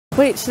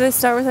Wait, should I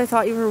start with I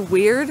thought you were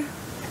weird?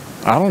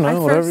 I don't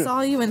know. I first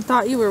saw you and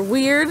thought you were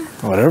weird.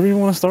 Whatever you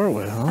want to start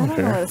with. I don't know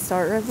care. what to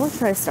start with. What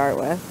should I start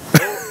with?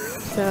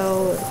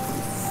 So,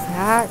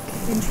 Zach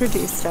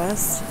introduced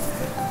us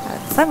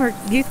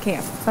at youth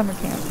camp, summer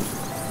camp.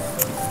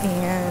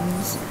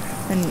 And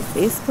a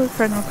Facebook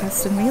friend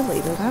requested me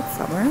later that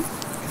summer.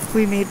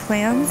 We made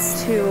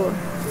plans to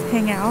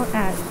hang out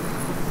at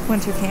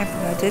winter camp,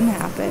 and that didn't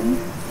happen.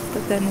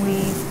 But then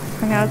we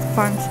hung out at the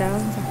farm show.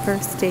 It was our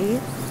first date.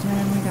 And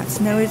then we got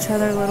to know each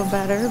other a little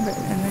better. And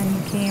then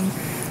you came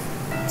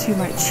to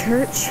my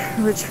church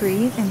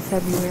retreat in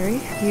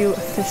February. You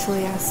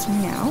officially asked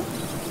me out.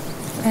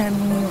 And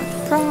we went to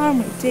prom,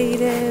 we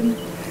dated.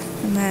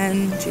 And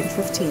then June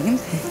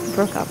 15th, you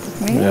broke up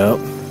with me. Yep.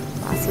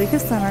 Last week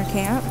of summer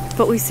camp.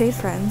 But we stayed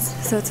friends,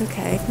 so it's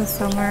okay. This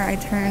summer I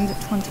turned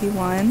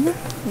 21.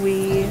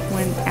 We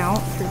went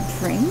out for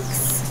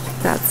drinks.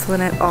 That's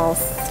when it all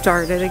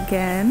started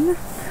again.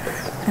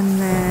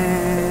 And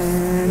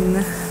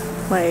then,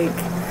 like,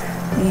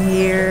 a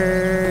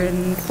year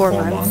and 4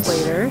 months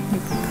later, he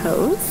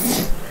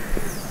proposed.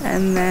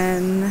 And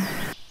then...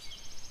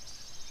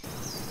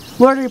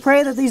 Lord, we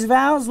pray that these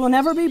vows will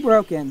never be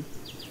broken,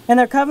 and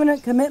their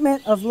covenant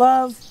commitment of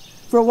love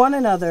for one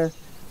another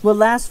will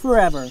last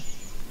forever.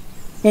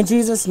 In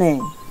Jesus'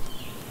 name.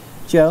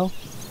 Joe,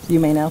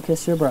 you may now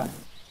kiss your bride.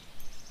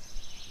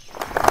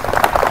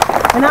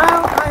 And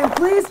now I am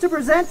pleased to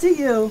present to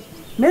you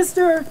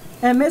Mr.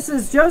 and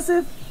Mrs.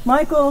 Joseph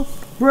Michael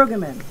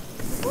Brueggemann.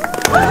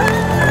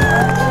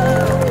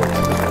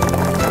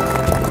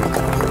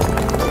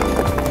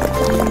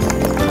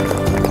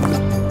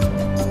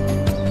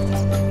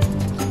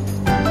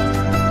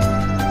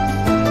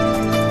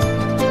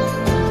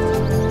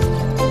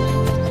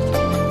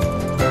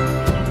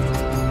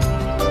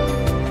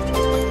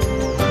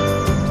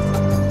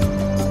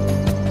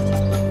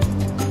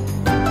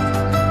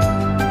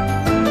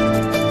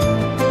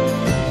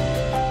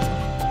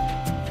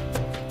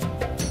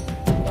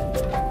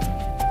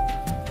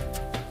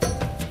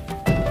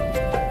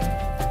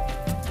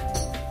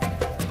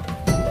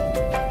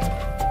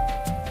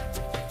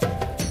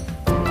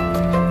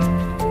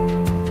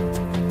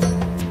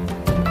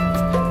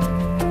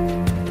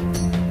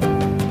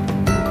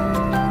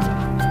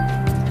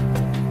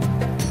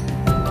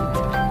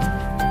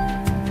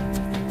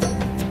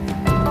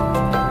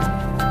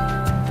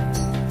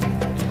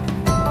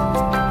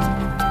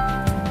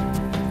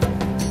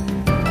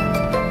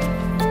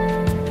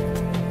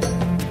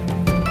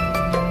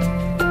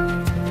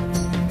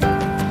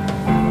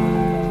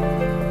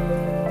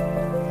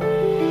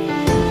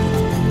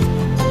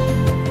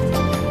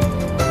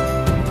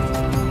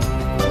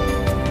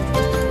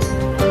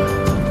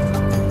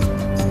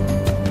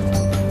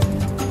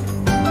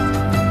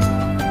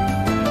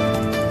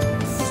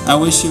 I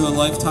wish you a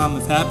lifetime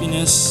of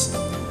happiness,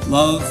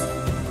 love,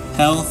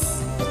 health,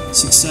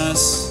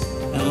 success,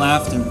 and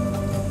laughter.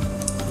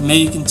 May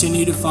you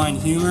continue to find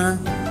humor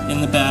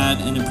in the bad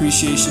and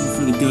appreciation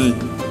for the good.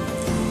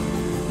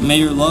 May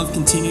your love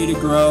continue to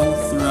grow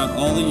throughout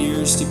all the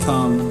years to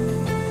come.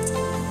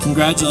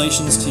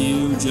 Congratulations to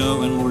you,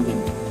 Joe and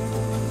Morgan.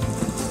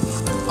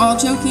 All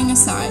joking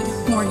aside,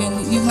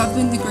 Morgan, you have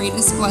been the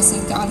greatest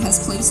blessing God has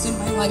placed in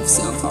my life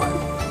so far.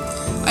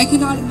 I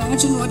cannot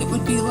imagine what it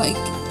would be like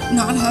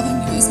not having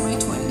you as my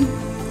twin.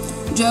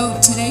 Joe,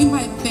 today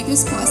my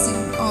biggest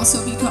blessing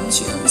also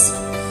becomes yours.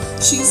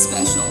 She's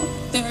special.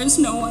 There is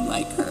no one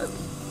like her.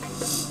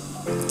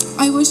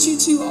 I wish you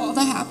two all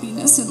the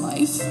happiness in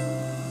life,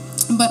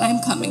 but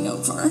I'm coming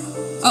over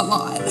a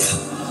lot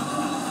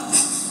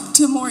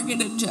to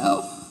Morgan and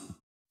Joe.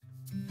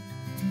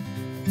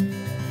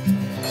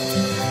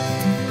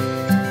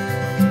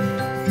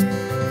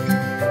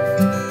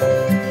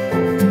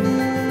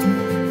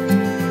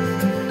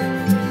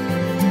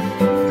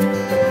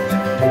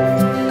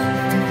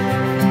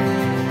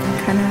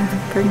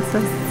 Brings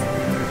us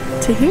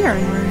to here,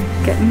 and we're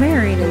getting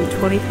married in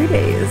 23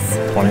 days.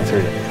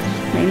 23 days.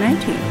 May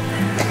 19th.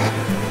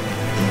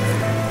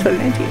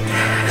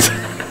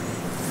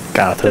 2019.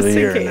 Got to the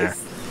year in there.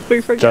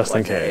 We forget just in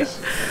one day. case.